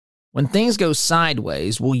When things go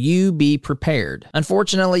sideways, will you be prepared?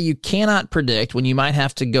 Unfortunately, you cannot predict when you might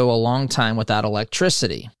have to go a long time without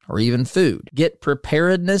electricity or even food. Get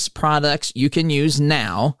preparedness products you can use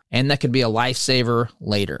now, and that could be a lifesaver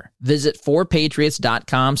later. Visit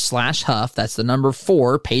 4patriots.com/Huff. That's the number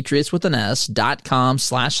 4, Patriots with an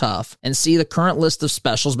S.com/Huff, and see the current list of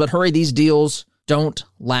specials. But hurry, these deals don't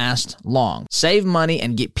last long. Save money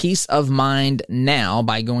and get peace of mind now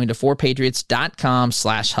by going to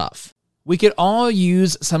 4patriots.com/Huff. We could all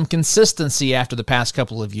use some consistency after the past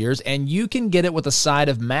couple of years, and you can get it with a side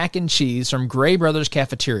of mac and cheese from Gray Brothers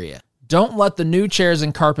Cafeteria. Don't let the new chairs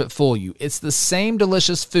and carpet fool you. It's the same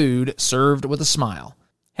delicious food served with a smile.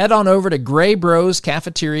 Head on over to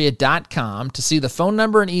graybroscafeteria.com to see the phone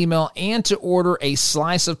number and email and to order a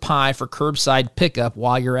slice of pie for curbside pickup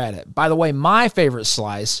while you're at it. By the way, my favorite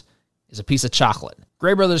slice is a piece of chocolate.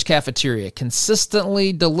 Gray Brothers Cafeteria,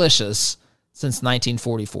 consistently delicious since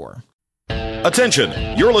 1944.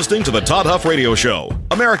 Attention, you're listening to the Todd Huff Radio Show,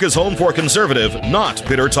 America's home for conservative, not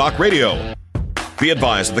bitter talk radio. Be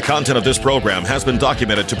advised that the content of this program has been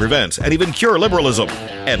documented to prevent and even cure liberalism,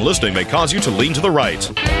 and listening may cause you to lean to the right.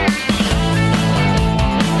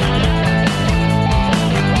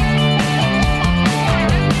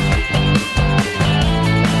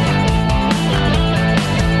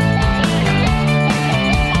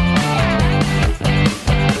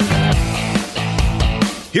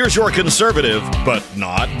 Here's your conservative, but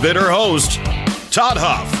not bitter host, Todd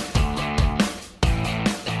Huff.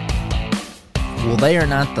 Well, they are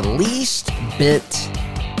not the least bit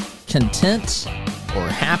content or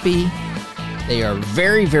happy. They are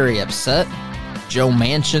very, very upset. Joe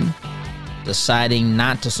Manchin deciding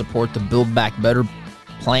not to support the Build Back Better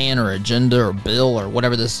plan or agenda or bill or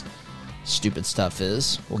whatever this stupid stuff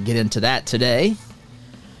is. We'll get into that today.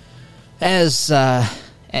 And some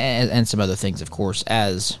other things, of course,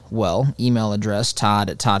 as well. Email address,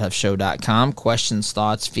 todd@toddhuffshow.com. Questions,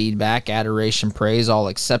 thoughts, feedback, adoration, praise, all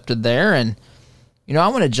accepted there. And I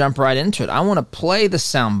want to jump right into it. I want to play the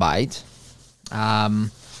soundbite.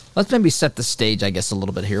 Let's maybe set the stage, I guess, a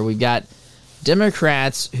little bit here. We've got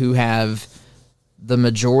Democrats who have the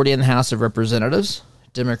majority in the House of Representatives,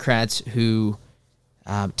 Democrats who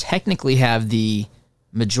technically have the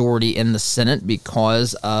majority in the Senate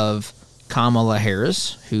because of Kamala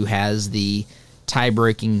Harris, who has the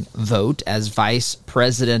tie-breaking vote as Vice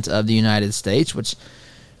President of the United States, which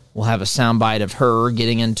we'll have a soundbite of her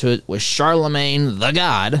getting into it with Charlemagne the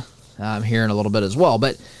God here in a little bit as well.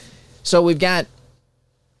 But so we've got,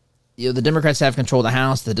 the Democrats have control of the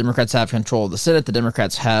House, the Democrats have control of the Senate, the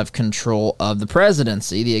Democrats have control of the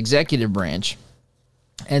presidency, the executive branch.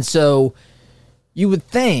 And so you would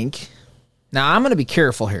think, now I'm going to be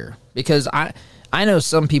careful here because I know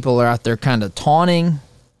some people are out there kind of taunting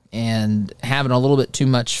and having a little bit too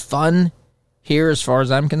much fun here as far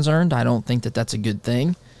as I'm concerned. I don't think that that's a good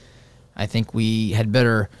thing. I think we had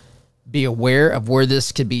better be aware of where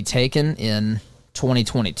this could be taken in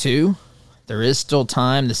 2022. There is still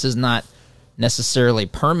time. This is not necessarily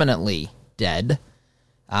permanently dead.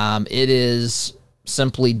 It is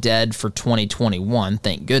simply dead for 2021,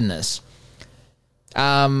 thank goodness.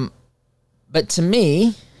 But to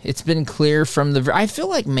me, it's been clear from I feel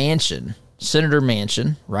like Manchin, Senator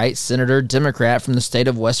Manchin, right? Senator Democrat from the state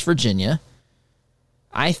of West Virginia.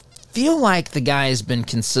 I feel like the guy has been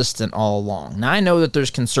consistent all along. Now, I know that there's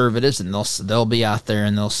conservatives, and they'll be out there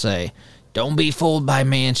and they'll say, don't be fooled by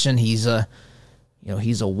Manchin. He's a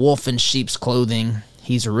wolf in sheep's clothing.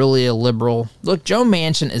 He's really a liberal. Look, Joe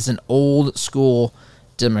Manchin is an old school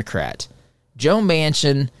Democrat. Joe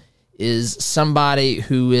Manchin is somebody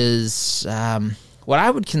who is what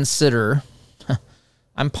I would consider,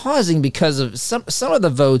 I'm pausing because of some of the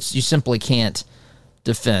votes you simply can't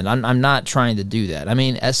defend. I'm not trying to do that. I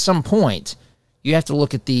mean, at some point, you have to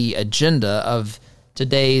look at the agenda of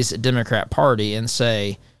today's Democrat Party and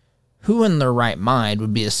say, who in their right mind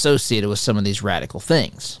would be associated with some of these radical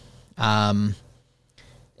things? And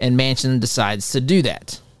Manchin decides to do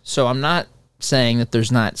that. So I'm not saying that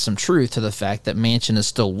there's not some truth to the fact that Manchin is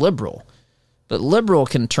still liberal. But liberal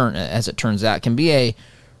can turn, as it turns out, can be a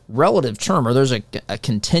relative term, or there's a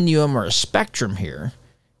continuum or a spectrum here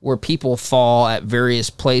where people fall at various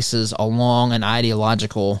places along an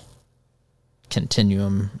ideological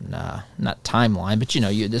continuum, not timeline, but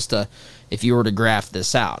if you were to graph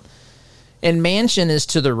this out. And Manchin is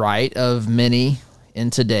to the right of many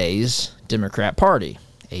in today's Democrat Party.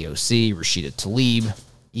 AOC, Rashida Tlaib,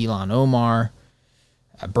 Ilhan Omar,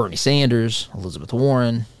 Bernie Sanders, Elizabeth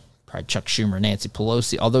Warren, probably Chuck Schumer, Nancy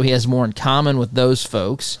Pelosi, although he has more in common with those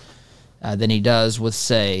folks than he does with,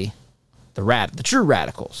 say, the true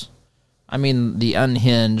radicals. I mean the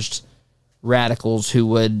unhinged radicals who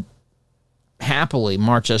would happily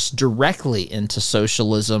march us directly into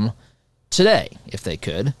socialism today, if they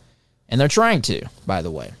could. And they're trying to, by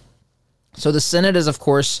the way. So the Senate is, of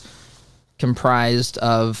course, comprised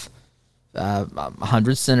of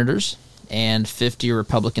 100 senators, and 50 are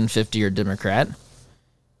Republican, 50 are Democrat.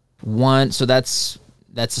 So that's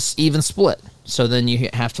an even split. So then you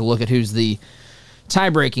have to look at who's the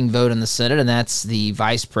tie-breaking vote in the Senate, and that's the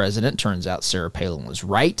vice president. Turns out Sarah Palin was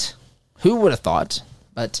right. Who would have thought?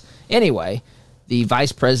 But anyway, the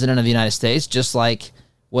vice president of the United States, just like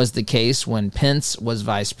was the case when Pence was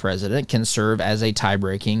vice president, can serve as a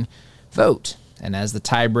tie-breaking vote. And as the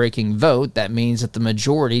tie-breaking vote, that means that the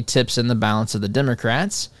majority tips in the balance of the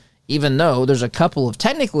Democrats, even though there's a couple of,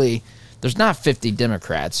 technically, there's not 50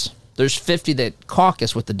 Democrats. There's 50 that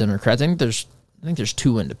caucus with the Democrats. I think there's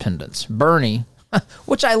 2 independents. Bernie,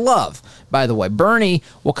 which I love, by the way. Bernie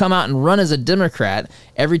will come out and run as a Democrat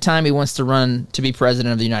every time he wants to run to be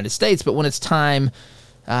president of the United States, but when it's time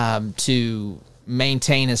to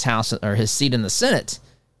maintain his house or his seat in the Senate,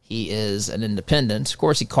 he is an independent. Of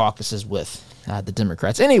course, he caucuses with the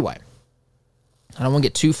Democrats. Anyway, I don't want to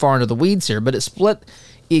get too far into the weeds here, but it's split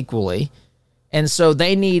equally. And so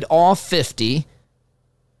they need all 50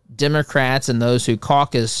 Democrats and those who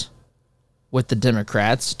caucus with the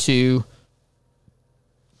Democrats to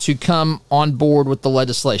come on board with the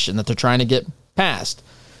legislation that they're trying to get passed.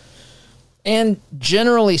 And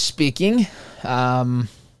generally speaking, when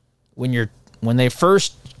they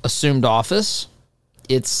first assumed office,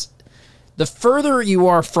 it's the further you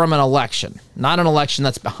are from an election, not an election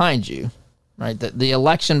that's behind you, right? The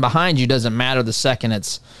election behind you doesn't matter the second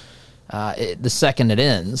it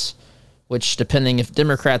ends, which, depending if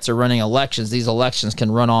Democrats are running elections, these elections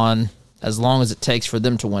can run on as long as it takes for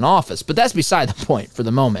them to win office. But that's beside the point for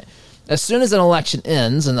the moment. As soon as an election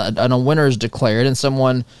ends and a winner is declared and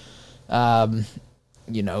someone,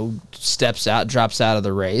 steps out, drops out of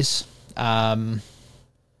the race,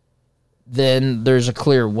 then there's a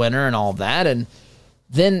clear winner and all that. And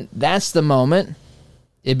then that's the moment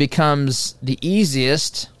it becomes the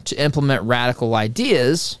easiest to implement radical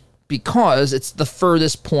ideas, because it's the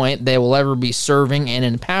furthest point they will ever be serving and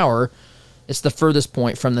in power. It's the furthest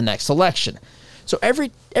point from the next election. So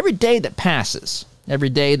every day that passes,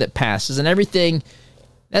 and everything,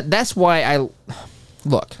 that's why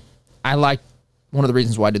I like, one of the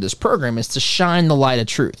reasons why I do this program is to shine the light of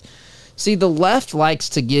truth. See, the left likes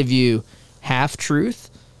to give you half-truth.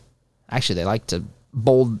 Actually, they like to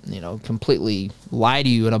completely lie to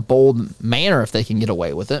you in a bold manner if they can get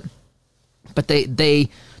away with it. But the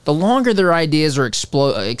longer their ideas are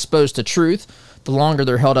exposed to truth, the longer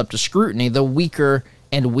they're held up to scrutiny, the weaker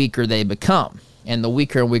and weaker they become. And the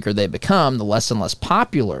weaker and weaker they become, the less and less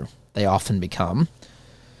popular they often become.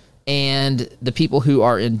 And the people who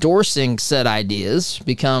are endorsing said ideas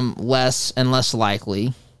become less and less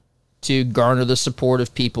likely to garner the support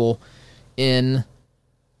of people in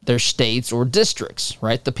their states or districts,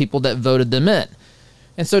 right? The people that voted them in.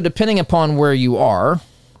 And so depending upon where you are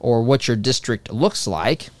or what your district looks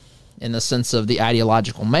like, in the sense of the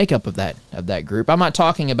ideological makeup of that group. I'm not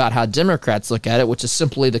talking about how Democrats look at it, which is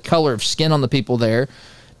simply the color of skin on the people there,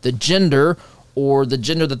 the gender, or the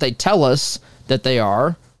gender that they tell us that they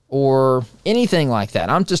are, or anything like that.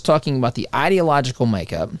 I'm just talking about the ideological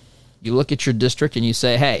makeup. You look at your district and you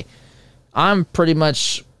say, hey, I'm pretty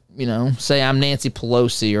much, say I'm Nancy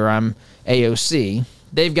Pelosi or I'm AOC.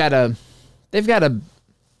 They've got a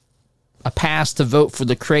pass to vote for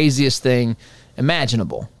the craziest thing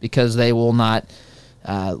imaginable, because they will not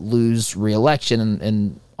lose re-election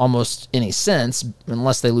in almost any sense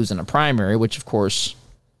unless they lose in a primary, which of course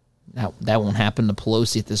that won't happen to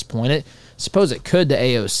Pelosi at this point. I suppose it could to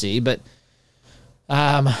AOC, but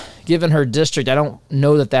given her district, I don't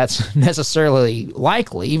know that that's necessarily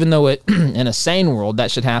likely, even though in a sane world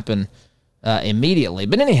that should happen immediately.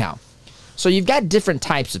 But anyhow, so you've got different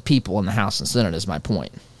types of people in the House and Senate is my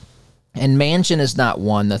point. And Manchin is not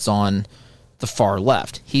one that's on the far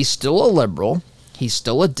left. He's still a liberal. He's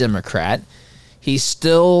still a Democrat. He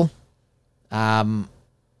still has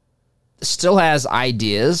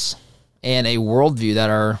ideas and a worldview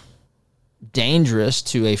that are dangerous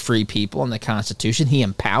to a free people and the Constitution. He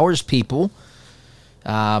empowers people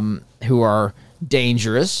who are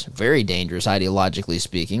dangerous, very dangerous ideologically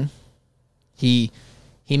speaking. He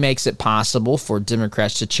makes it possible for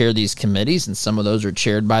Democrats to chair these committees, and some of those are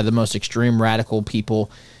chaired by the most extreme radical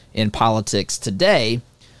people in politics today.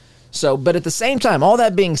 So, but at the same time, all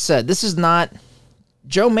that being said, Joe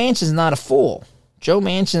Manchin is not a fool. Joe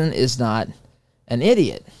Manchin is not an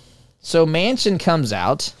idiot. So Manchin comes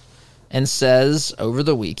out and says over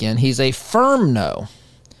the weekend he's a firm no.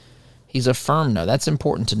 He's a firm no. That's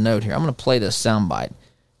important to note here. I'm going to play this soundbite.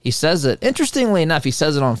 He says it, interestingly enough, he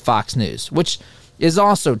says it on Fox News, which is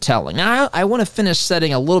also telling. Now, I want to finish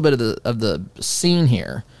setting a little bit of the scene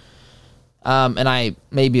here. And I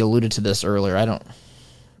maybe alluded to this earlier. I don't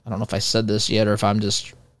know if I said this yet or if I'm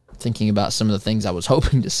just thinking about some of the things I was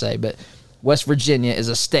hoping to say, but West Virginia is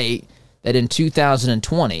a state that in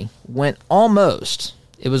 2020 went almost,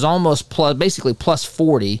 it was almost basically plus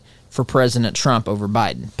 40 for President Trump over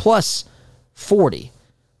Biden. Plus 40.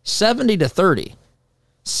 70 to 30.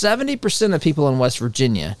 70% of people in West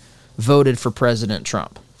Virginia voted for President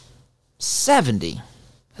Trump. 70.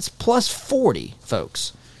 That's plus 40,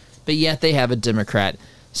 folks. But yet they have a Democrat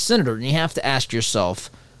senator, and you have to ask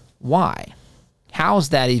yourself, why? How is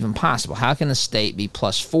that even possible? How can a state be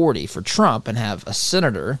plus 40 for Trump and have a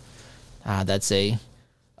senator that's a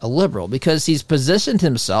liberal? Because he's positioned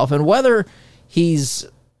himself, and whether he's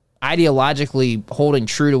ideologically holding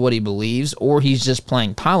true to what he believes or he's just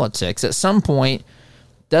playing politics, at some point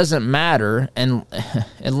doesn't matter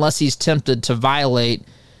unless he's tempted to violate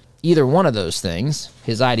either one of those things,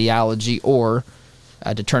 his ideology or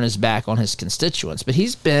to turn his back on his constituents. But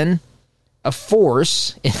he's been a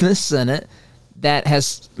force in the Senate that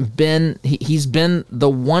has been, he's been the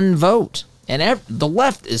one vote. And the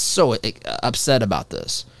left is so upset about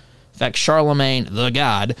this. In fact, Charlemagne the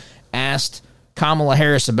God asked Kamala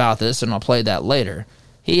Harris about this, and I'll play that later.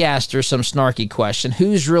 He asked her some snarky question,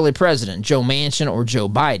 who's really president, Joe Manchin or Joe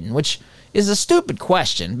Biden? Which is a stupid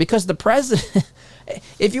question, because the president,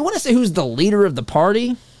 if you want to say who's the leader of the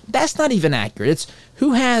party, that's not even accurate. It's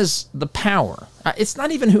who has the power. It's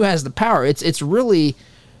not even who has the power. It's really,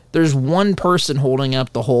 there's one person holding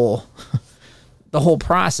up the whole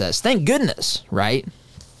process. Thank goodness, right?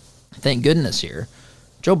 Thank goodness here.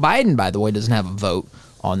 Joe Biden, by the way, doesn't have a vote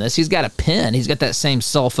on this. He's got a pen. He's got that same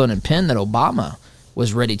cell phone and pen that Obama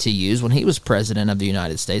was ready to use when he was president of the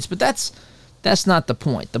United States. But that's not the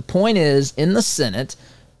point. The point is, in the Senate,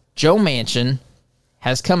 Joe Manchin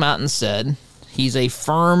has come out and said he's a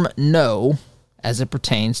firm no as it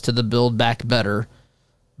pertains to the Build Back Better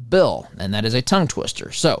bill, and that is a tongue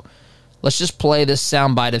twister. So let's just play this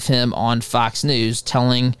soundbite of him on Fox News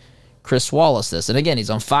telling Chris Wallace this. And again, he's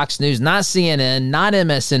on Fox News, not CNN, not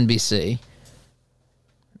MSNBC.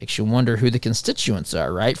 Makes you wonder who the constituents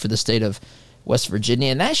are, right, for the state of West Virginia.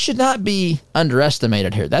 And that should not be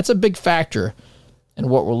underestimated here. That's a big factor in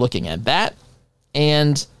what we're looking at. That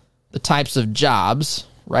and the types of jobs,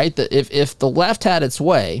 right? That if the left had its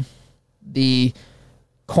way, the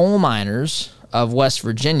coal miners of West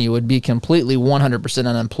Virginia would be completely 100%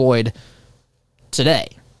 unemployed today,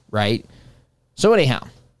 right? So anyhow,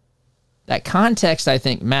 that context, I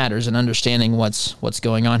think, matters in understanding what's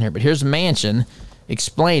going on here. But here's Manchin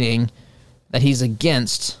explaining that he's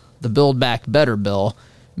against the Build Back Better bill,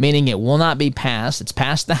 meaning it will not be passed. It's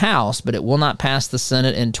passed the House, but it will not pass the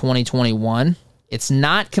Senate in 2021. It's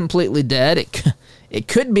not completely dead. It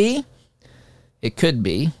could be. It could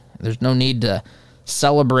be. There's no need to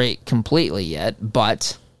celebrate completely yet,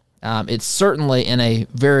 but it's certainly in a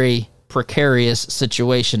very precarious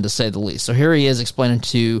situation, to say the least. So here he is explaining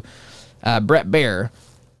to Brett Baer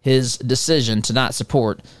his decision to not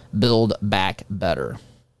support Build Back Better.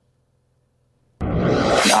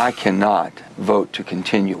 I cannot vote to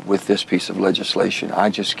continue with this piece of legislation. I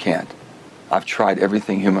just can't. I've tried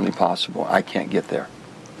everything humanly possible. I can't get there.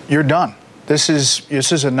 You're done. This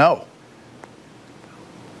is a no.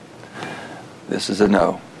 This is a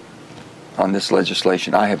no on this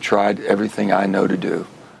legislation. I have tried everything I know to do.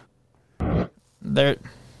 There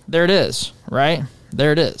it is, right?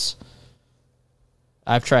 There it is.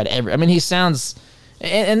 I've tried he sounds,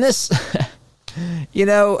 and this,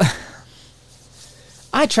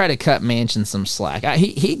 I try to cut Manchin some slack.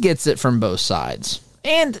 He gets it from both sides.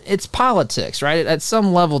 And it's politics, right? At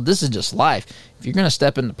some level, this is just life. If you're going to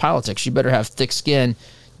step into politics, you better have thick skin.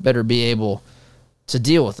 You better be able to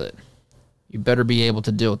deal with it. You better be able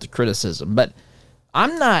to deal with the criticism. But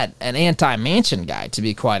I'm not an anti-Manchin guy, to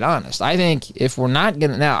be quite honest. I think if we're not going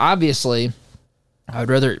to... Now, obviously, I would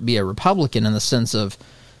rather it be a Republican in the sense of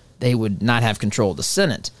they would not have control of the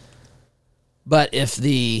Senate. But if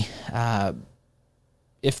there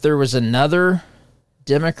was another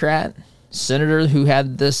Democrat senator who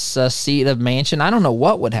had this seat of Manchin, I don't know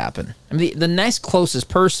what would happen. I mean, the next closest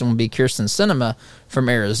person would be Kyrsten Sinema from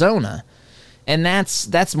Arizona, and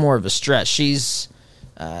that's more of a stretch. She's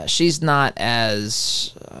not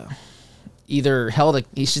as either held.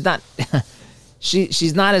 She's not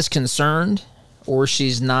she's not as concerned, or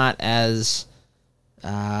she's not as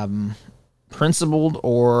principled,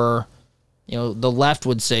 or The left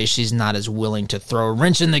would say she's not as willing to throw a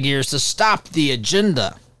wrench in the gears to stop the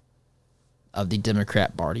agenda of the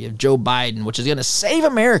Democrat Party, of Joe Biden, which is going to save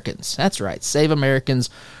Americans. That's right, save Americans.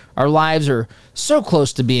 Our lives are so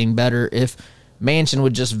close to being better if Manchin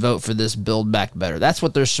would just vote for this Build Back Better. That's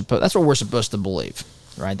what that's what we're supposed to believe,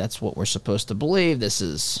 right? That's what we're supposed to believe. This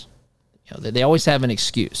is, they always have an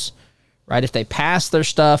excuse, right? If they pass their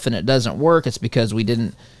stuff and it doesn't work, it's because we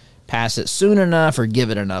didn't pass it soon enough or give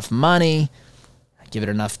it enough money, give it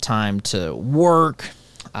enough time to work.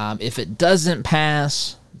 If it doesn't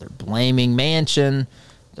pass, they're blaming Manchin.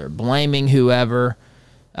 They're blaming whoever.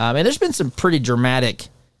 And there's been some pretty dramatic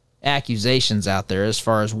accusations out there as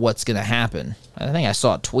far as what's going to happen. I think I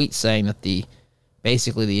saw a tweet saying that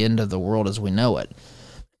basically the end of the world as we know it.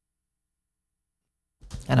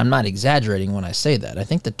 And I'm not exaggerating when I say that. I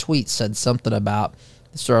think the tweet said something about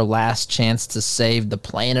this is our last chance to save the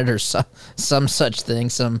planet or some such thing,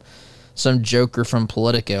 some joker from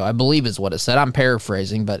Politico, I believe is what it said. I'm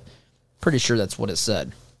paraphrasing, but pretty sure that's what it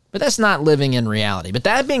said. But that's not living in reality. But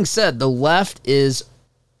that being said, the left is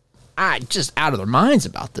just out of their minds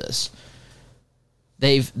about this.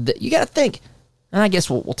 You got to think, and I guess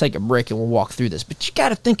we'll take a break and we'll walk through this, but you got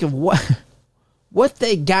to think of what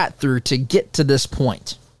they got through to get to this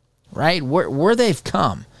point, right? Where they've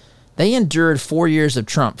come. They endured 4 years of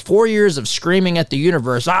Trump, 4 years of screaming at the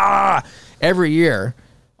universe, every year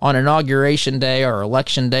on Inauguration Day or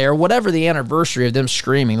Election Day or whatever the anniversary of them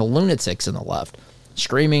screaming, the lunatics in the left,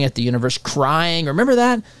 screaming at the universe, crying. Remember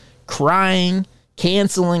that? Crying,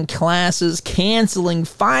 canceling classes, canceling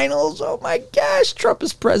finals. Oh my gosh, Trump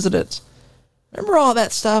is president. Remember all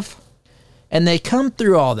that stuff? And they come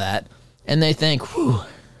through all that and they think, whew,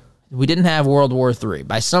 we didn't have World War III.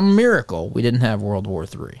 By some miracle, we didn't have World War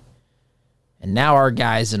III. And now our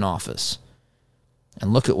guy's in office.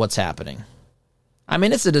 And look at what's happening. I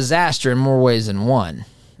mean, it's a disaster in more ways than one.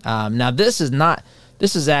 Now, this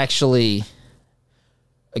is actually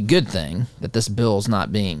a good thing that this bill is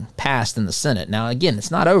not being passed in the Senate. Now, again,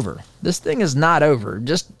 it's not over. This thing is not over.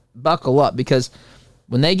 Just buckle up, because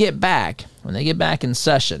when they get back in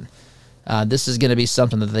session, this is going to be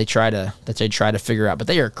something that they try to figure out. But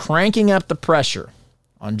they are cranking up the pressure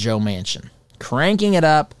on Joe Manchin, cranking it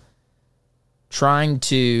up, trying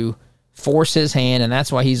to force his hand, and that's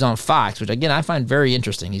why he's on Fox, which, again, I find very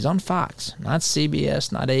interesting. He's on Fox, not CBS,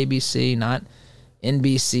 not ABC, not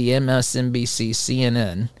NBC, MSNBC,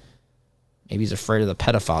 CNN. Maybe he's afraid of the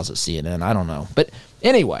pedophiles at CNN. I don't know. But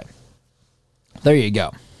anyway, there you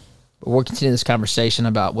go. But we'll continue this conversation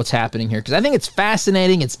about what's happening here, because I think it's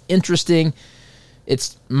fascinating. It's interesting.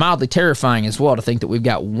 It's mildly terrifying as well to think that we've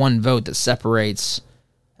got one vote that separates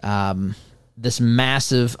this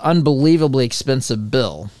massive, unbelievably expensive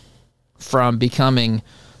bill from becoming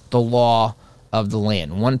the law of the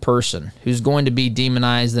land. One person who's going to be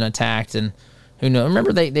demonized and attacked, and who knows?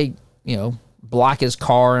 Remember, they block his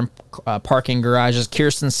car in parking garages.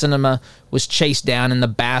 Kyrsten Sinema was chased down in the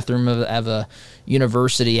bathroom of a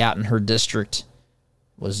university out in her district,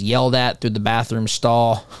 was yelled at through the bathroom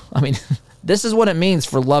stall. I mean, this is what it means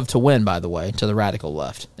for love to win, by the way, to the radical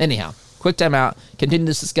left. Anyhow, quick time out. Continue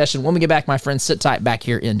this discussion. When we get back, my friends, sit tight back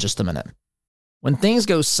here in just a minute. When things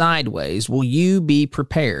go sideways, will you be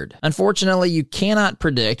prepared? Unfortunately, you cannot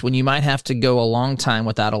predict when you might have to go a long time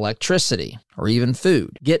without electricity or even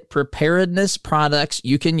food. Get preparedness products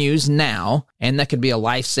you can use now, and that could be a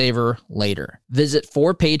lifesaver later. Visit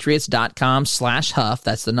 4patriots.com/Huff.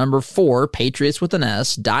 That's the number 4, Patriots with an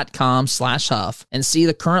S.com/Huff, and see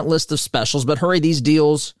the current list of specials. But hurry, these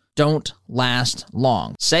deals don't last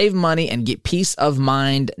long. Save money and get peace of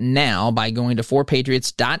mind now by going to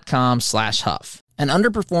 4patriots.com/Huff. An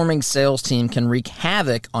underperforming sales team can wreak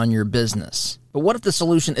havoc on your business. But what if the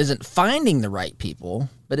solution isn't finding the right people,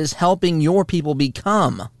 but is helping your people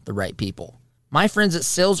become the right people? My friends at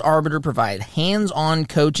Sales Arbiter provide hands-on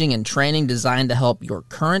coaching and training designed to help your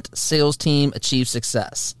current sales team achieve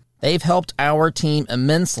success. They've helped our team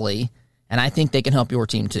immensely, and I think they can help your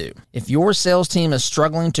team too. If your sales team is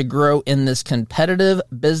struggling to grow in this competitive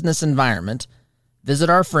business environment, visit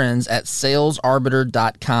our friends at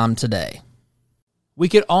salesarbiter.com today. We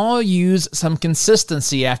could all use some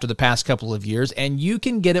consistency after the past couple of years, and you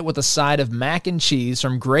can get it with a side of mac and cheese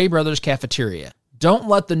from Gray Brothers Cafeteria. Don't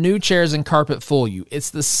let the new chairs and carpet fool you. It's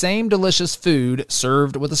the same delicious food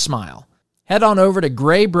served with a smile. Head on over to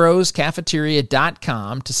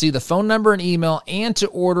graybroscafeteria.com to see the phone number and email, and to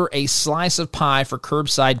order a slice of pie for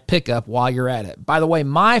curbside pickup while you're at it. By the way,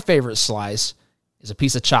 my favorite slice is a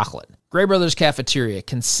piece of chocolate. Gray Brothers Cafeteria,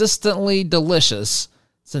 consistently delicious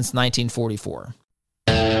since 1944.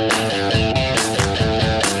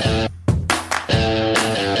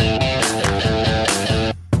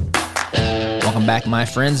 Welcome back, my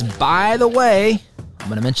friends. By the way, I'm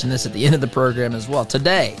going to mention this at the end of the program as well.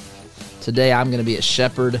 Today I'm going to be at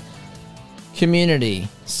Shepherd Community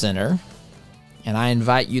Center, and I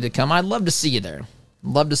invite you to come. I'd love to see you there.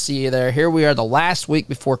 Here we are, the last week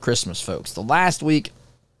before Christmas, folks. The last week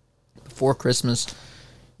before Christmas.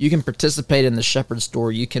 You can participate in the Shepherd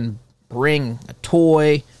store. You can bring a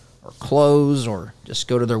toy or clothes, or just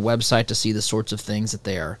go to their website to see the sorts of things that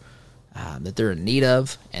they're in need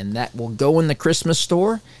of, and that will go in the Christmas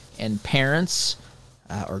store. And parents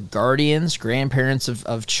or guardians, grandparents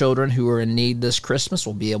of children who are in need this Christmas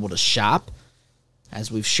will be able to shop,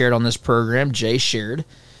 as we've shared on this program. Jay shared.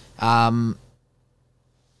 The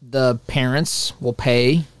parents will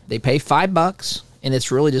pay. They pay $5. And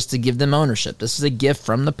it's really just to give them ownership. This is a gift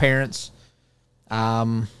from the parents.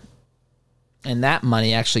 And that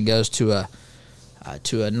money actually goes to a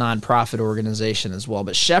nonprofit organization as well.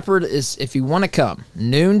 But Shepherd is, if you want to come,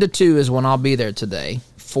 noon to 2 is when I'll be there today.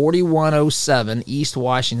 4107 East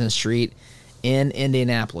Washington Street in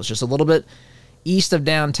Indianapolis. Just a little bit east of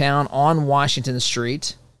downtown on Washington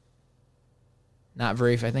Street. Not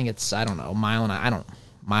very, I think it's, a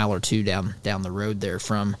mile or two down the road there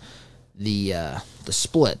from the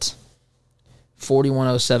split.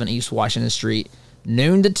 4107 East Washington Street,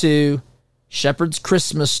 noon to 2. Shepherd's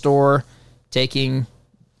Christmas store, taking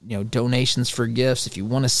donations for gifts. If you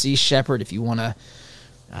want to see Shepherd, if you want to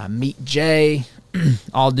meet Jay,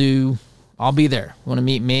 I'll be there. Want to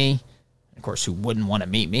meet me? Of course, who wouldn't want to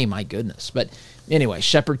meet me? My goodness. But anyway,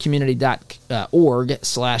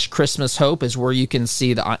 shepherdcommunity.org/Christmas Hope is where you can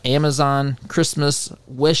see the Amazon Christmas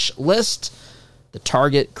wish list, the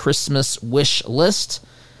Target Christmas wish list,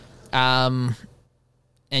 and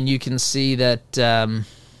you can see that the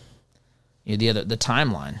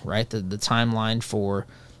timeline, right? The timeline for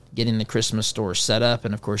getting the Christmas store set up,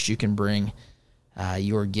 and of course you can bring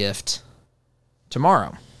your gift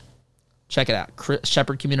tomorrow. Check it out.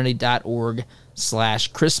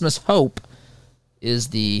 shepherdcommunity.org/Christmas Hope is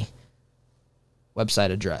the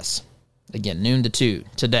website address. Again, noon to 2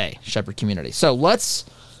 today, Shepherd Community. So let's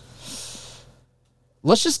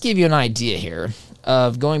just give you an idea here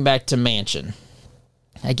of going back to Manchin.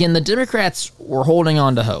 Again, the Democrats were holding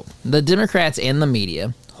on to hope. The Democrats and the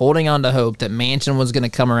media holding on to hope that Manchin was going to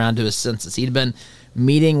come around to his senses. He'd been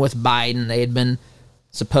meeting with Biden. They had been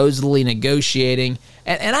supposedly negotiating.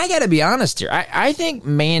 And I got to be honest here. I think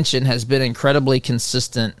Manchin has been incredibly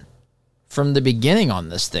consistent from the beginning on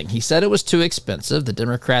this thing. He said it was too expensive. The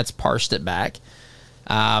Democrats parsed it back.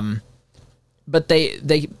 But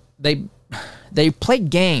they played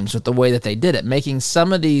games with the way that they did it, making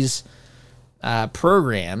some of these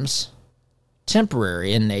programs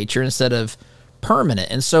temporary in nature instead of permanent.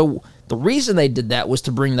 And so the reason they did that was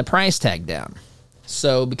to bring the price tag down.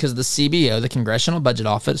 So because the CBO, the Congressional Budget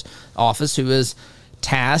Office, who is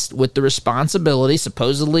tasked with the responsibility,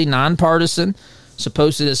 supposedly nonpartisan,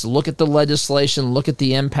 supposed to just look at the legislation, look at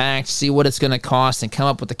the impact, see what it's going to cost, and come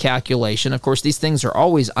up with a calculation. Of course, these things are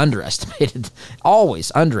always underestimated.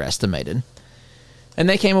 And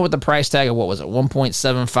they came up with the price tag of,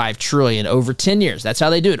 $1.75 trillion over 10 years. That's how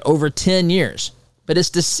they do it, over 10 years. But it's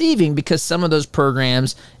deceiving because some of those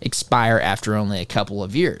programs expire after only a couple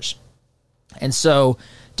of years. And so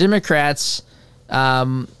Democrats,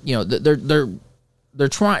 they're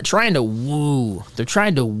trying to woo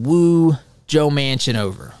Joe Manchin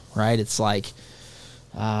over, right? It's like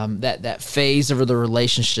that phase of the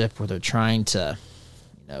relationship where they're trying to,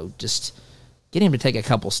 just get him to take a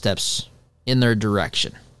couple steps in their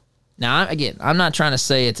direction. Now, again, I'm not trying to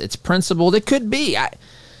say it's principled. It could be. I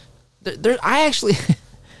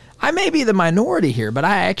may be the minority here, but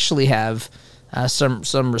I actually have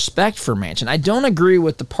some respect for Manchin. I don't agree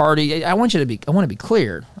with the party. I want to be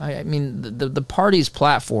clear. I mean, the party's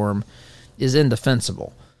platform is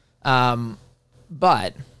indefensible,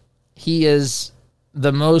 but he is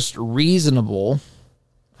the most reasonable,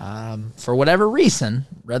 for whatever reason,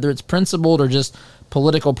 whether it's principled or just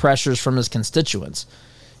political pressures from his constituents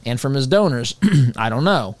and from his donors. I don't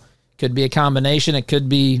know. Could be a combination. It could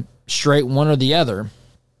be straight one or the other.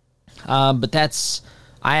 But it's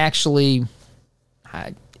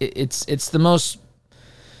the most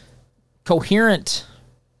coherent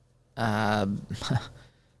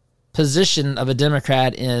position of a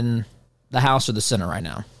Democrat in the House or the Senate right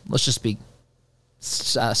now. Let's just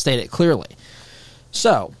state it clearly.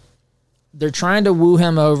 So they're trying to woo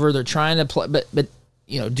him over. They're trying to play, but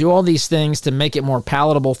do all these things to make it more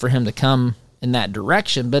palatable for him to come in that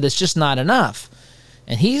direction. But it's just not enough.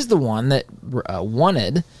 And he's the one that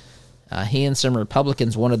wanted. He and some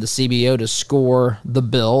Republicans wanted the CBO to score the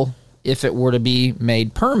bill if it were to be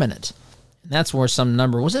made permanent. And that's where some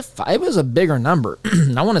number, was it 5? It was a bigger number.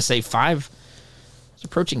 I want to say 5, it's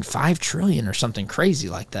approaching 5 trillion or something crazy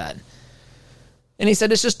like that. And he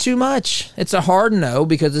said it's just too much. It's a hard no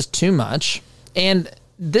because it's too much. And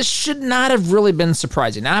this should not have really been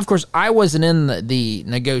surprising. Now, of course, I wasn't in the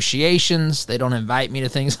negotiations. They don't invite me to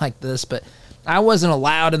things like this, but I wasn't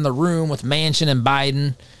allowed in the room with Manchin and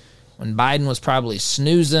Biden when Biden was probably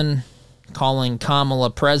snoozing, calling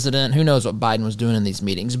Kamala president. Who knows what Biden was doing in these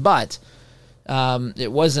meetings, but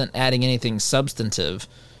it wasn't adding anything substantive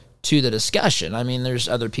to the discussion. I mean, there's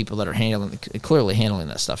other people that are clearly handling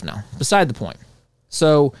that stuff now. Beside the point.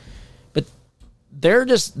 So, but they're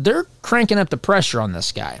cranking up the pressure on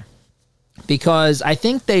this guy because I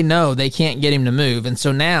think they know they can't get him to move. And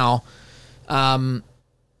so now,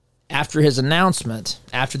 after his announcement,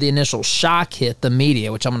 after the initial shock hit the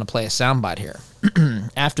media, which I'm going to play a soundbite here.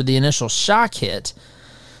 After the initial shock hit,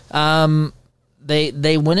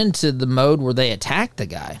 they went into the mode where they attacked the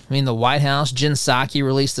guy. I mean, the White House, Jen Psaki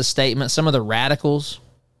released a statement. Some of the radicals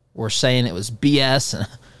were saying it was BS. And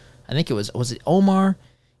I think was it Omar?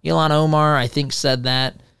 Ilhan Omar, I think, said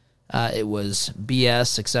that. It was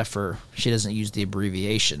BS, except for she doesn't use the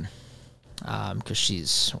abbreviation because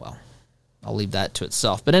she's, well, I'll leave that to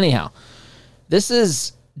itself. But anyhow, this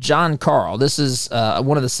is John Karl. This is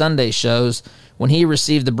one of the Sunday shows when he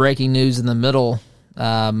received the breaking news in the middle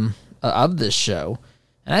of this show.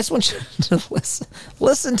 And I just want you to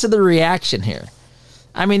listen to the reaction here.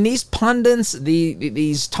 I mean, these pundits,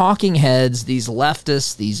 these talking heads, these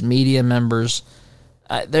leftists, these media members,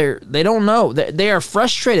 they don't know. They are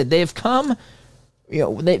frustrated. They've come,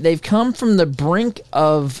 they've come from the brink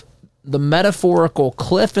of the metaphorical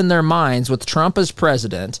cliff in their minds with Trump as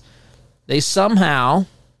president. They somehow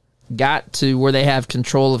got to where they have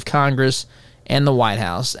control of Congress and the White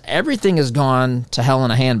House. Everything has gone to hell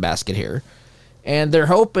in a handbasket here. And they're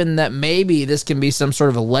hoping that maybe this can be some sort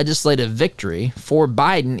of a legislative victory for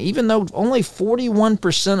Biden, even though only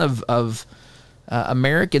 41% of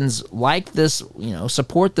Americans like this,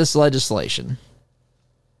 support this legislation,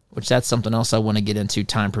 which that's something else I want to get into,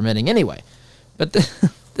 time permitting. Anyway, but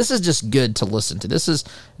this is just good to listen to. This is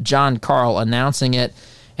John Karl announcing it,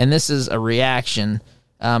 and this is a reaction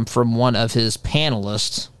from one of his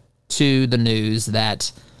panelists to the news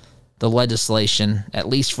that the legislation, at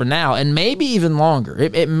least for now, and maybe even longer,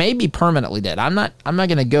 it may be permanently dead. I'm not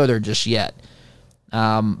going to go there just yet,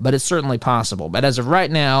 but it's certainly possible. But as of right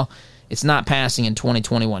now, it's not passing in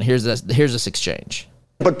 2021. Here's this exchange.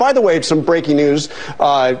 But by the way, some breaking news.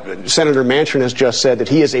 Senator Manchin has just said that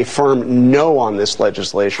he is a firm no on this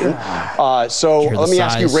legislation. So let me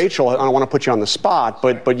ask you, Rachel, I don't want to put you on the spot,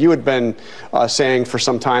 but you had been saying for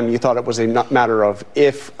some time you thought it was a matter of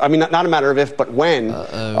if, not a matter of if, but when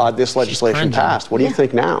this legislation passed. What do you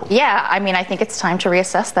think now? Yeah, I think it's time to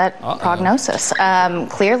reassess that prognosis.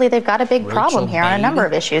 Clearly, they've got a big problem here on a number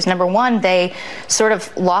of issues. Number one, they sort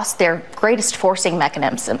of lost their greatest forcing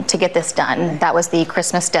mechanism to get this done. That was the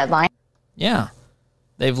Christmas deadline. Yeah,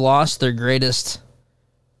 they've lost their greatest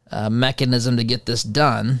mechanism to get this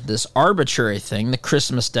done, this arbitrary thing, the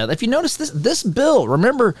Christmas deadline. If you notice this bill,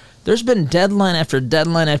 remember, there's been deadline after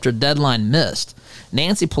deadline after deadline missed.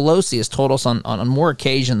 Nancy Pelosi has told us on more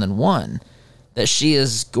occasion than one that she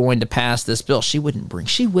is going to pass this bill. She wouldn't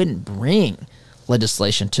bring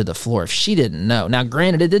legislation to the floor if she didn't know. Now,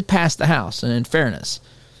 granted, it did pass the House, and in fairness,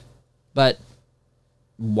 but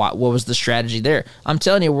what was the strategy there? I'm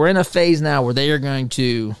telling you, we're in a phase now where they are going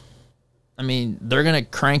to, they're going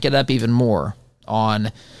to crank it up even more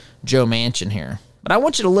on Joe Manchin here. But I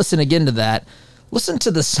want you to listen again to that. Listen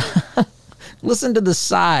to the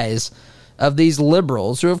size of these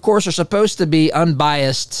liberals, who of course are supposed to be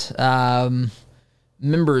unbiased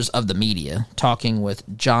members of the media, talking with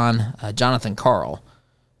Jonathan Karl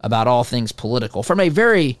about all things political from a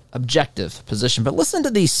very objective position. But listen to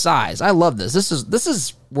these size. I love this. This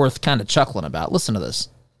is worth kind of chuckling about. Listen to this.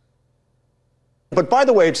 But by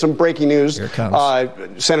the way, some breaking news. Here it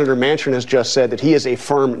comes. Senator Manchin has just said that he is a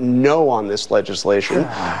firm no on this legislation.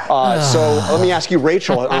 So let me ask you,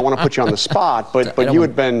 Rachel, I don't want to put you on the spot, but you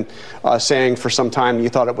had been saying for some time you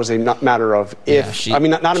thought it was a matter of if.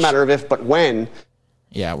 Not a matter of if, but when.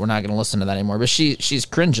 Yeah, we're not going to listen to that anymore. But she's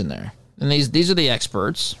cringing there. And these are the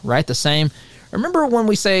experts, right? The same. Remember when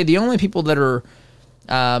we say the only people that are,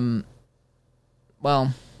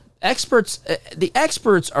 experts, the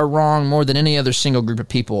experts are wrong more than any other single group of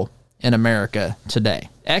people in America today.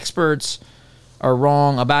 Experts are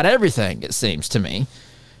wrong about everything, it seems to me.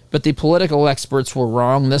 But the political experts were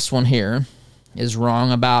wrong. This one here is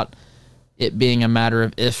wrong about it being a matter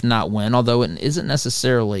of if, not when, although it isn't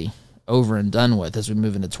necessarily over and done with as we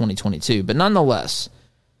move into 2022. But nonetheless,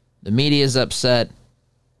 The media is upset.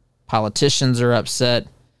 Politicians are upset.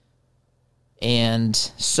 And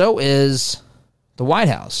so is the White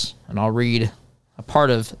House. And I'll read a part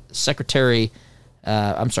of Press Secretary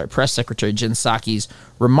Jen Psaki's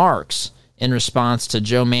remarks in response to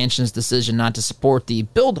Joe Manchin's decision not to support the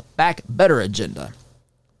Build Back Better agenda.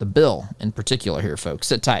 The bill in particular here, folks.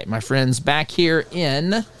 Sit tight, my friends. Back here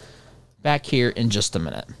in just a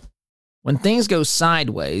minute. When things go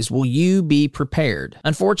sideways, will you be prepared?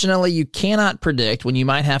 Unfortunately, you cannot predict when you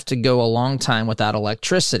might have to go a long time without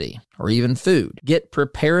electricity or even food. Get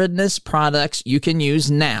preparedness products you can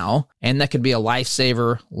use now, and that could be a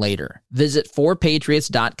lifesaver later. Visit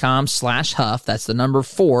 4patriots.com/Huff. That's the number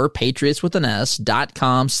 4, Patriots with an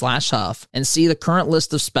S.com/Huff, and see the current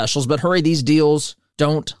list of specials. But hurry, these deals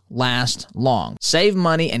don't last long. Save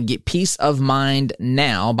money and get peace of mind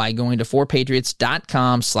now by going to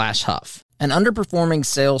 4patriots.com/Huff. An underperforming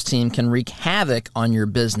sales team can wreak havoc on your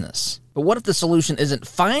business. But what if the solution isn't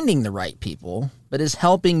finding the right people, but is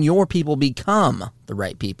helping your people become the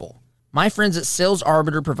right people? My friends at Sales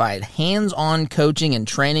Arbiter provide hands-on coaching and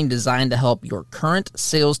training designed to help your current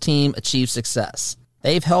sales team achieve success.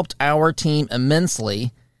 They've helped our team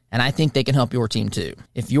immensely, and I think they can help your team too.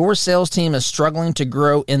 If your sales team is struggling to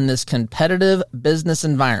grow in this competitive business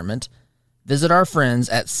environment, visit our friends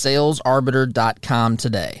at salesarbiter.com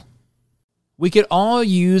today. We could all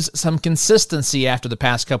use some consistency after the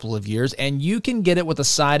past couple of years, and you can get it with a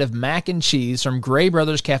side of mac and cheese from Gray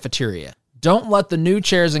Brothers Cafeteria. Don't let the new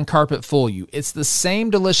chairs and carpet fool you. It's the same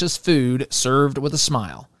delicious food served with a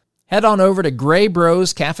smile. Head on over to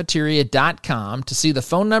graybroscafeteria.com to see the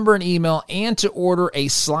phone number and email and to order a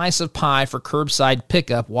slice of pie for curbside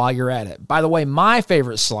pickup while you're at it. By the way, my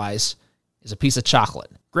favorite slice is a piece of chocolate.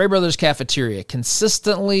 Gray Brothers Cafeteria,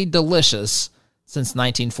 consistently delicious since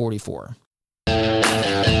 1944.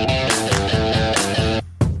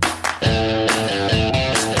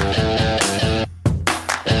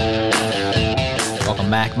 Welcome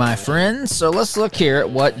back, my friends. So let's look here at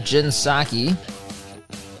what Jen Psaki, I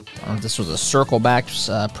don't know if this was a circle back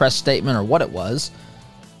press statement or what it was,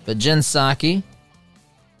 but Jen Psaki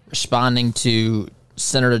responding to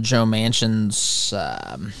Senator Joe Manchin's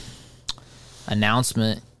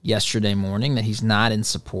announcement yesterday morning that he's not in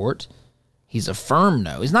support. He's a firm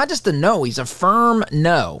no. He's not just a no, he's a firm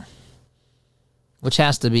no, which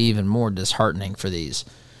has to be even more disheartening for these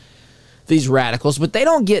radicals. But they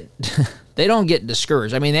don't get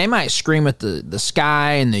discouraged. I mean, they might scream at the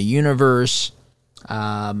sky and the universe.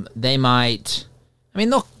 They'll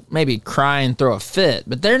maybe cry and throw a fit,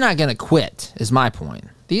 but they're not going to quit, is my point.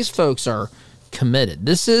 These folks are committed.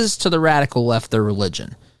 This is, to the radical left, their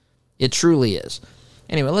religion. It truly is.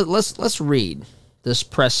 Anyway, let's read this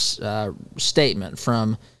press statement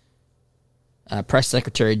from Press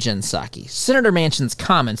Secretary Jen Psaki. Senator Manchin's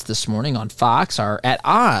comments this morning on Fox are at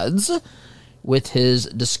odds with his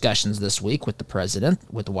discussions this week with the president,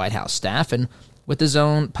 with the White House staff, and with his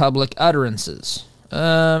own public utterances.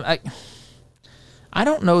 I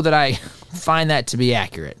don't know that I find that to be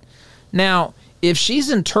accurate. Now, if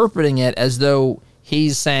she's interpreting it as though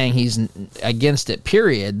he's saying he's against it,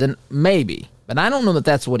 period, then maybe. But I don't know that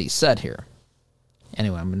that's what he said here.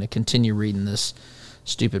 Anyway, I'm going to continue reading this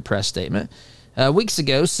stupid press statement. Weeks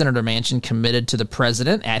ago, Senator Manchin committed to the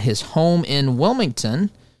president at his home in Wilmington,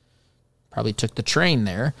 probably took the train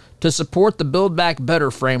there, to support the Build Back Better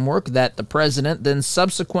framework that the president then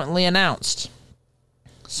subsequently announced.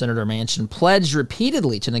 Senator Manchin pledged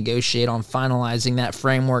repeatedly to negotiate on finalizing that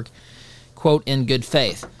framework, quote, in good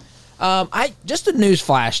faith. Just a news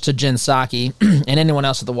flash to Jen Psaki and anyone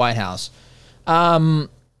else at the White House.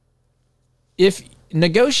 If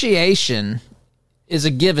negotiation is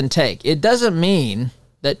a give and take, it doesn't mean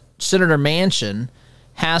that Senator Manchin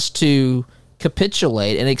has to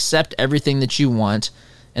capitulate and accept everything that you want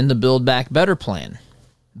in the Build Back Better plan.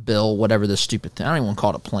 Bill, whatever this stupid thing. I don't even want to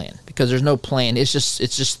call it a plan because there's no plan. It's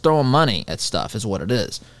just throwing money at stuff is what it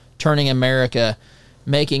is.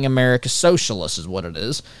 Making America socialist is what it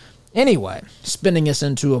is. Anyway, spinning us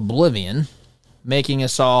into oblivion, making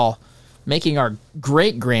our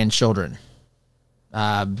great-grandchildren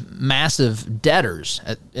massive debtors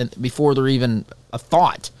before they're even a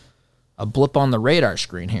thought, a blip on the radar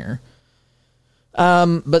screen here.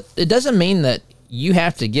 But it doesn't mean that you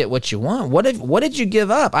have to get what you want. What did you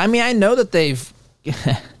give up? I mean, I know that they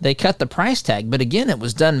cut the price tag, but again, it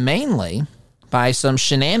was done mainly by some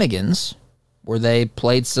shenanigans where they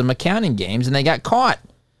played some accounting games and they got caught.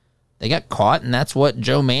 And that's what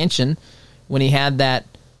Joe Manchin, when he had that,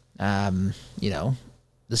 the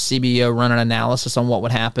CBO run an analysis on what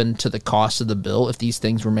would happen to the cost of the bill if these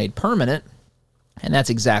things were made permanent, And that's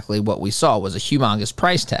exactly what we saw, was a humongous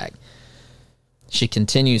price tag. She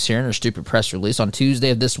continues here in her stupid press release. On Tuesday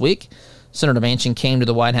of this week, Senator Manchin came to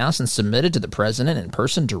the White House and submitted to the president in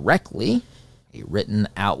person directly a written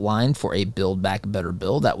outline for a Build Back Better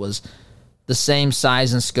bill that was the same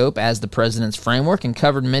size and scope as the president's framework and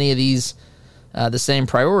covered many of these the same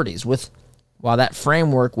priorities. While that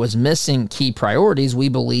framework was missing key priorities, we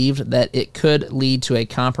believed that it could lead to a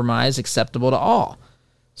compromise acceptable to all.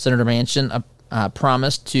 Senator Manchin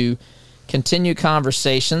promised to continue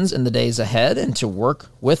conversations in the days ahead and to work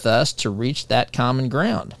with us to reach that common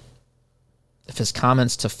ground. If his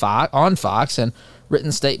comments on Fox and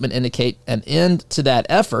written statement indicate an end to that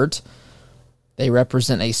effort, they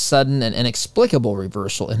represent a sudden and inexplicable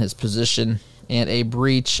reversal in his position and a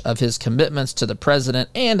breach of his commitments to the president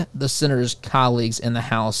and the senator's colleagues in the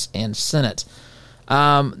House and Senate.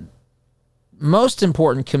 Most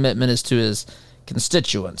important commitment is to his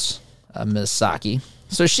constituents, Ms. Psaki.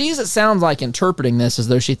 So she's, it sounds like, interpreting this as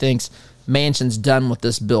though she thinks Manchin's done with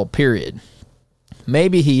this bill, period.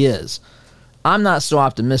 Maybe he is. I'm not so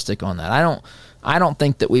optimistic on that. I don't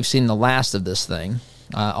think that we've seen the last of this thing,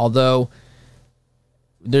 although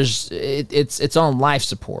it's on life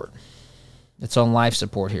support. It's on life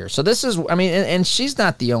support here. So this is, and she's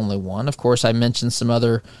not the only one. Of course, I mentioned some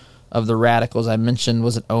other of the radicals. I mentioned,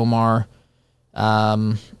 was it Omar,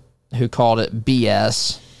 who called it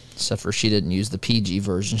BS, except for she didn't use the PG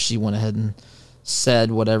version. She went ahead and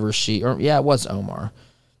said whatever it was Omar.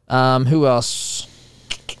 Who else?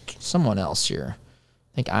 Someone else here.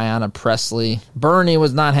 I think Ayanna Pressley. Bernie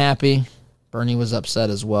was not happy. Bernie was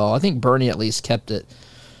upset as well. I think Bernie at least kept it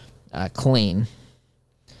clean.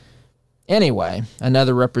 Anyway,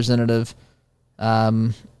 another representative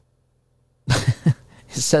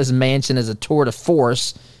says Manchin is a tour de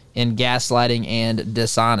force in gaslighting and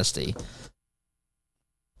dishonesty.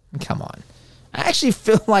 Come on. I actually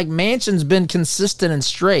feel like Manchin's been consistent and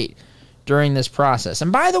straight during this process.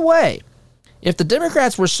 And by the way, if the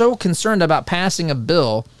Democrats were so concerned about passing a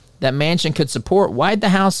bill that Manchin could support, why'd the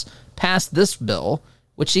House pass this bill,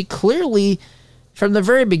 which he clearly, from the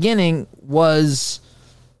very beginning, was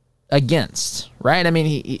against, right? I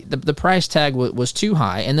mean, the price tag was too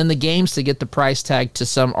high, and then the games to get the price tag to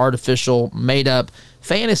some artificial, made-up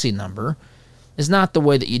fantasy number is not the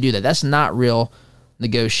way that you do that. That's not real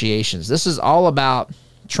negotiations. This is all about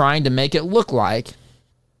trying to make it look like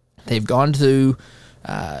they've gone to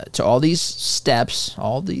all these steps,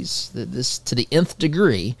 this to the nth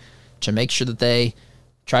degree, to make sure that they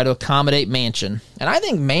try to accommodate Manchin. And I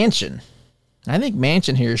think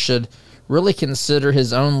Manchin here should really consider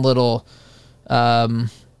his own little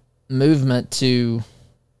movement to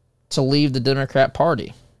leave the Democrat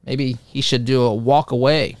Party. Maybe he should do a walk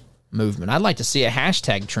away movement. I'd like to see a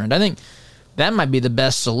hashtag trend. I think that might be the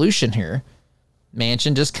best solution here.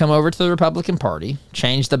 Manchin, just come over to the Republican Party,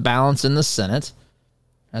 change the balance in the Senate.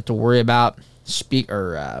 Not have to worry about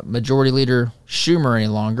Majority Leader Schumer any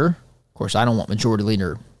longer. Of course, I don't want Majority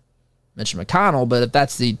Leader Mitch McConnell, but if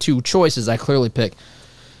that's the two choices, I clearly pick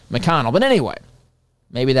McConnell. But anyway,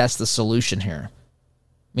 maybe that's the solution here.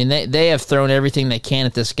 I mean, they have thrown everything they can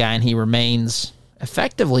at this guy, and he remains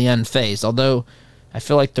effectively unfazed, although I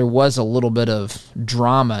feel like there was a little bit of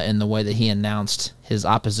drama in the way that he announced his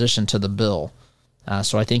opposition to the bill.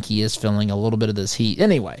 So I think he is feeling a little bit of this heat.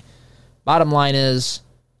 Anyway, bottom line is,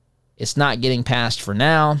 it's not getting passed for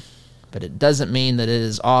now, but it doesn't mean that it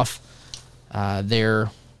is off their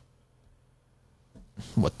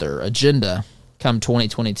agenda come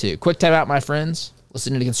 2022. Quick time out, my friends.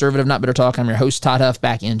 Listening to Conservative Not Bitter Talk. I'm your host, Todd Huff.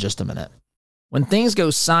 Back in just a minute. When things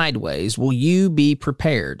go sideways, will you be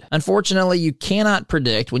prepared? Unfortunately, you cannot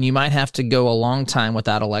predict when you might have to go a long time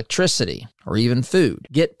without electricity or even food.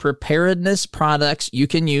 Get preparedness products you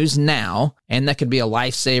can use now, and that could be a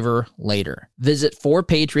lifesaver later. Visit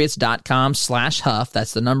 4patriots.com/Huff.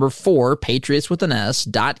 That's the number 4, Patriots with an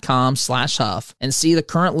S.com/Huff, and see the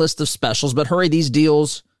current list of specials. But hurry, these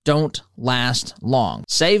deals don't last long.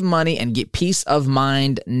 Save money and get peace of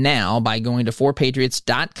mind now by going to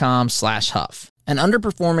 4patriots.com/Huff. An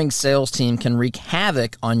underperforming sales team can wreak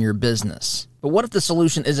havoc on your business. But what if the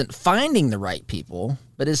solution isn't finding the right people,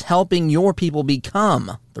 but is helping your people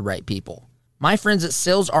become the right people? My friends at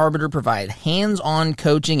Sales Arbiter provide hands-on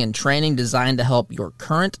coaching and training designed to help your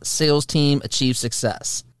current sales team achieve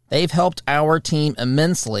success. They've helped our team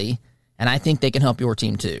immensely, and I think they can help your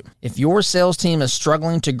team too. If your sales team is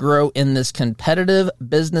struggling to grow in this competitive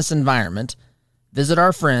business environment, visit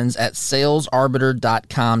our friends at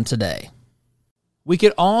salesarbiter.com today. We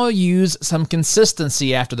could all use some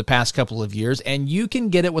consistency after the past couple of years, and you can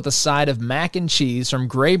get it with a side of mac and cheese from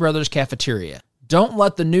Gray Brothers Cafeteria. Don't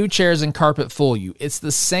let the new chairs and carpet fool you. It's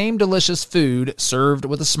the same delicious food served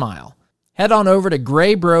with a smile. Head on over to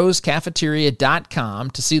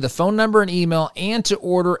graybroscafeteria.com to see the phone number and email and to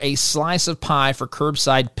order a slice of pie for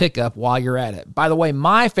curbside pickup while you're at it. By the way,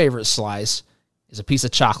 my favorite slice is a piece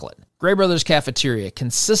of chocolate. Gray Brothers Cafeteria,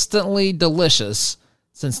 consistently delicious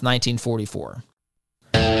since 1944.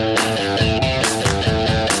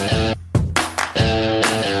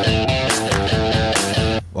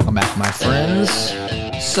 Welcome back, my friends.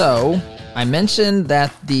 So, I mentioned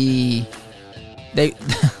that the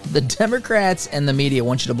Democrats and the media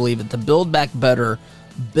want you to believe that the Build Back Better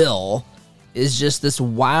bill is just this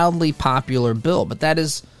wildly popular bill, but that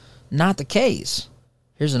is not the case.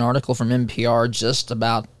 Here's an article from NPR just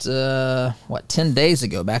about, 10 days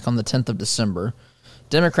ago, back on the 10th of December.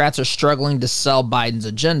 Democrats are struggling to sell Biden's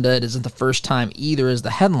agenda. It isn't the first time either is the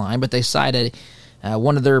headline, but they cited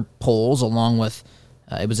one of their polls along with,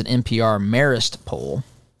 it was an NPR Marist poll.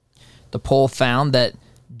 The poll found that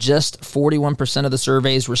just 41% of the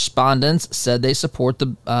survey's respondents said they support the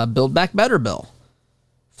Build Back Better bill.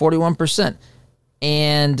 41%.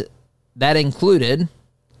 And that included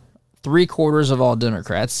three-quarters of all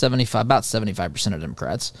Democrats, about 75% of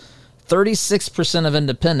Democrats, 36% of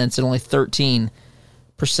independents, and only 13%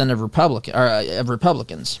 of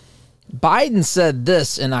Republicans. Biden said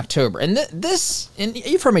this in October, and and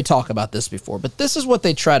you've heard me talk about this before, but this is what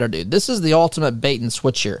they try to do. This is the ultimate bait and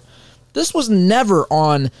switch here. This was never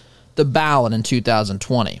on the ballot in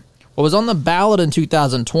 2020. What was on the ballot in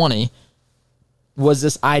 2020 was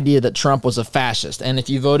this idea that Trump was a fascist, and if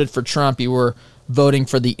you voted for Trump, you were voting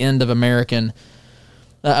for the end of of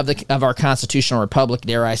our constitutional republic,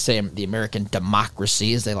 dare I say, the American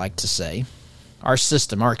democracy, as they like to say, our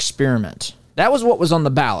system, our experiment. That was what was on the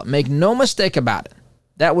ballot. Make no mistake about it.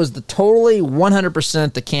 That was the totally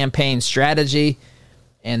 100% the campaign strategy,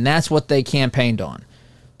 and that's what they campaigned on.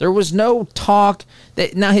 There was no talk.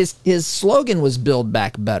 Now, his slogan was Build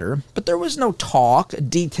Back Better, but there was no talk,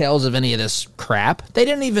 details of any of this crap. They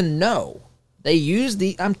didn't even know. They used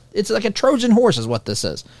it's like a Trojan horse is what this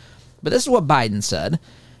is. But this is what Biden said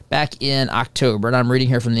back in October, and I'm reading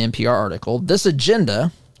here from the NPR article. This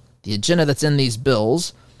agenda, the agenda that's in these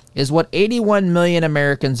bills, is what 81 million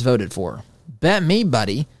Americans voted for. Bet me,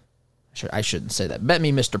 buddy. I shouldn't say that. Bet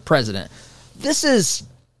me, Mr. President. This is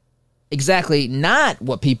exactly not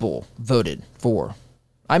what people voted for.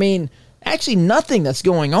 I mean, actually nothing that's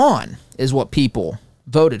going on is what people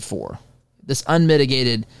voted for. This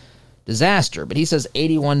unmitigated disaster. But he says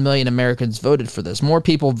 81 million Americans voted for this. More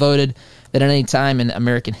people voted than at any time in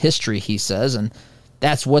American history, he says, and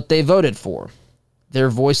that's what they voted for. Their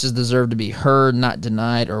voices deserve to be heard, not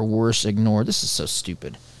denied, or worse, ignored. This is so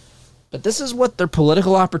stupid. But this is what their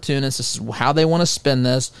political opportunists, this is how they want to spin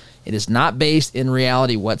this. It is not based in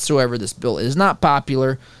reality whatsoever. This bill is not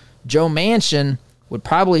popular. Joe Manchin would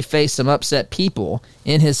probably face some upset people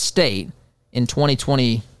in his state in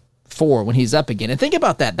 2024 when he's up again. And think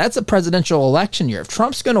about that. That's a presidential election year. If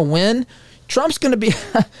Trump's going to win, Trump's going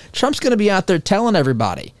to be out there telling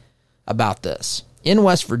everybody about this. In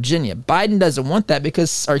West Virginia, Manchin doesn't want that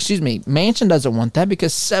because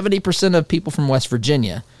 70% of people from West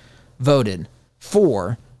Virginia voted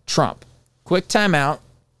for Trump. Quick timeout.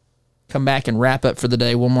 Come back and wrap up for the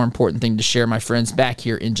day. One more important thing to share, my friends, back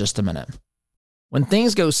here in just a minute. When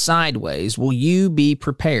things go sideways, will you be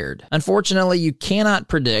prepared? Unfortunately, you cannot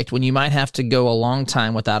predict when you might have to go a long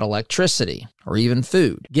time without electricity or even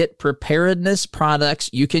food. Get preparedness products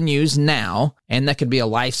you can use now, and that could be a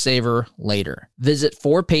lifesaver later. Visit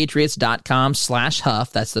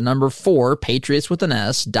 4patriots.com/Huff. That's the number 4, Patriots with an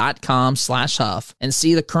S.com/Huff, and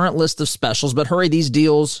see the current list of specials. But hurry, these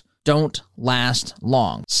deals don't last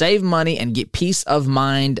long. Save money and get peace of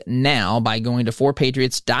mind now by going to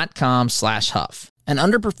 4patriots.com/Huff. An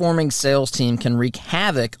underperforming sales team can wreak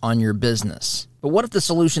havoc on your business. But what if the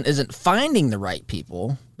solution isn't finding the right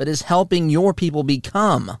people, but is helping your people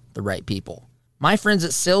become the right people? My friends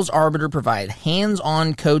at Sales Arbiter provide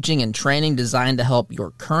hands-on coaching and training designed to help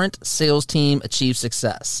your current sales team achieve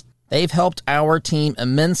success. They've helped our team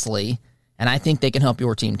immensely, and I think they can help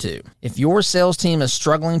your team too. If your sales team is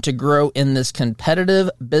struggling to grow in this competitive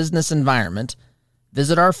business environment,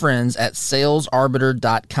 visit our friends at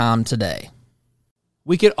salesarbiter.com today.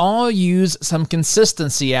 We could all use some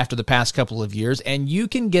consistency after the past couple of years, and you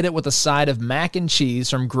can get it with a side of mac and cheese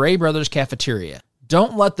from Gray Brothers Cafeteria.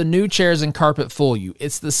 Don't let the new chairs and carpet fool you.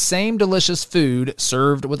 It's the same delicious food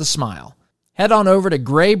served with a smile. Head on over to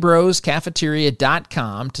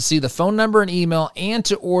graybroscafeteria.com to see the phone number and email and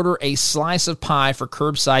to order a slice of pie for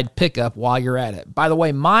curbside pickup while you're at it. By the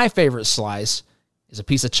way, my favorite slice is a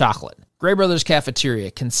piece of chocolate. Gray Brothers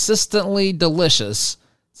Cafeteria, consistently delicious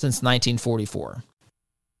since 1944.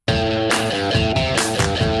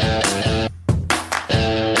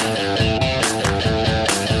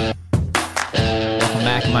 Welcome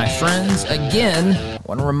back, my friends. Again, I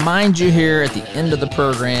want to remind you here at the end of the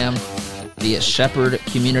program, be at Shepherd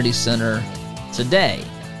Community Center today.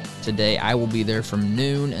 Today, I will be there from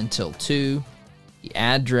noon until 2. The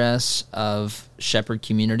address of Shepherd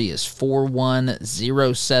Community is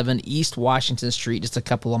 4107 East Washington Street, just a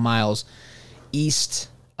couple of miles east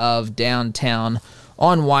of downtown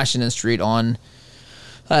on Washington Street on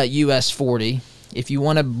US 40. If you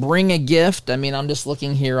want to bring a gift, I'm just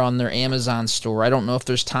looking here on their Amazon store. I don't know if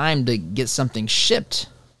there's time to get something shipped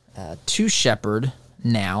to Shepherd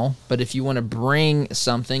now, but if you want to bring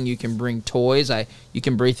something, you can bring toys. You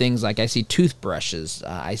can bring things like, I see toothbrushes,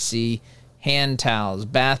 I see hand towels,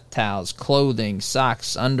 bath towels, clothing,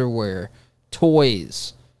 socks, underwear,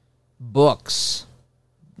 toys, books,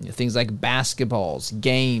 things like basketballs,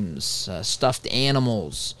 games, stuffed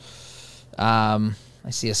animals. I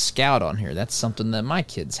see a Scout on here. That's something that my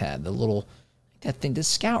kids had. The little, that thing, does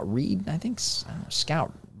Scout read? I don't know,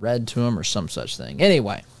 Scout read to them or some such thing.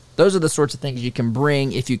 Anyway, those are the sorts of things you can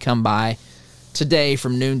bring if you come by. Today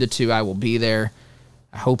from noon to 2, I will be there.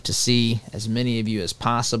 I hope to see as many of you as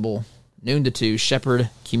possible. Noon to 2,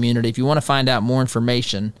 Shepherd Community. If you want to find out more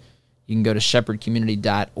information, you can go to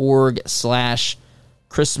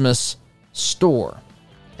shepherdcommunity.org/Christmas store.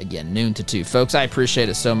 Again, noon to 2. Folks, I appreciate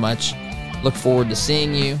it so much. Look forward to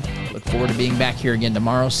seeing you. Look forward to being back here again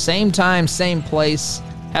tomorrow. Same time, same place.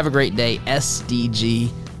 Have a great day.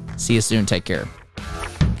 SDG. See you soon. Take care.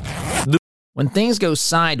 When things go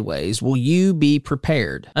sideways, will you be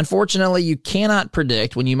prepared? Unfortunately, you cannot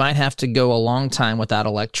predict when you might have to go a long time without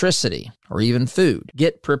electricity or even food.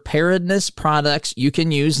 Get preparedness products you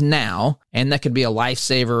can use now, and that could be a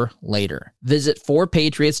lifesaver later. Visit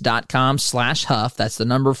 4patriots.com/Huff. That's the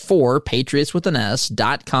number 4, Patriots with an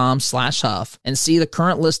S.com/Huff, and see the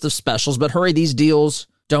current list of specials. But hurry, these deals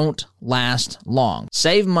don't last long.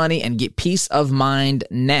 Save money and get peace of mind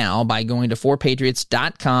now by going to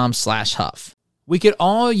 4patriots.com/Huff. We could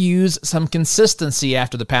all use some consistency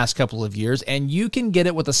after the past couple of years, and you can get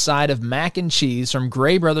it with a side of mac and cheese from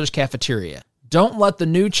Gray Brothers Cafeteria. Don't let the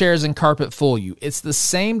new chairs and carpet fool you. It's the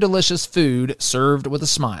same delicious food served with a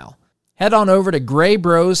smile. Head on over to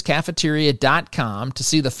graybroscafeteria.com to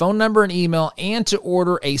see the phone number and email and to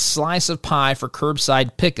order a slice of pie for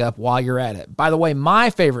curbside pickup while you're at it. By the way,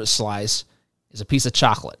 my favorite slice is a piece of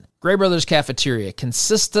chocolate. Gray Brothers Cafeteria,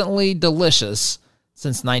 consistently delicious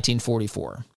since 1944.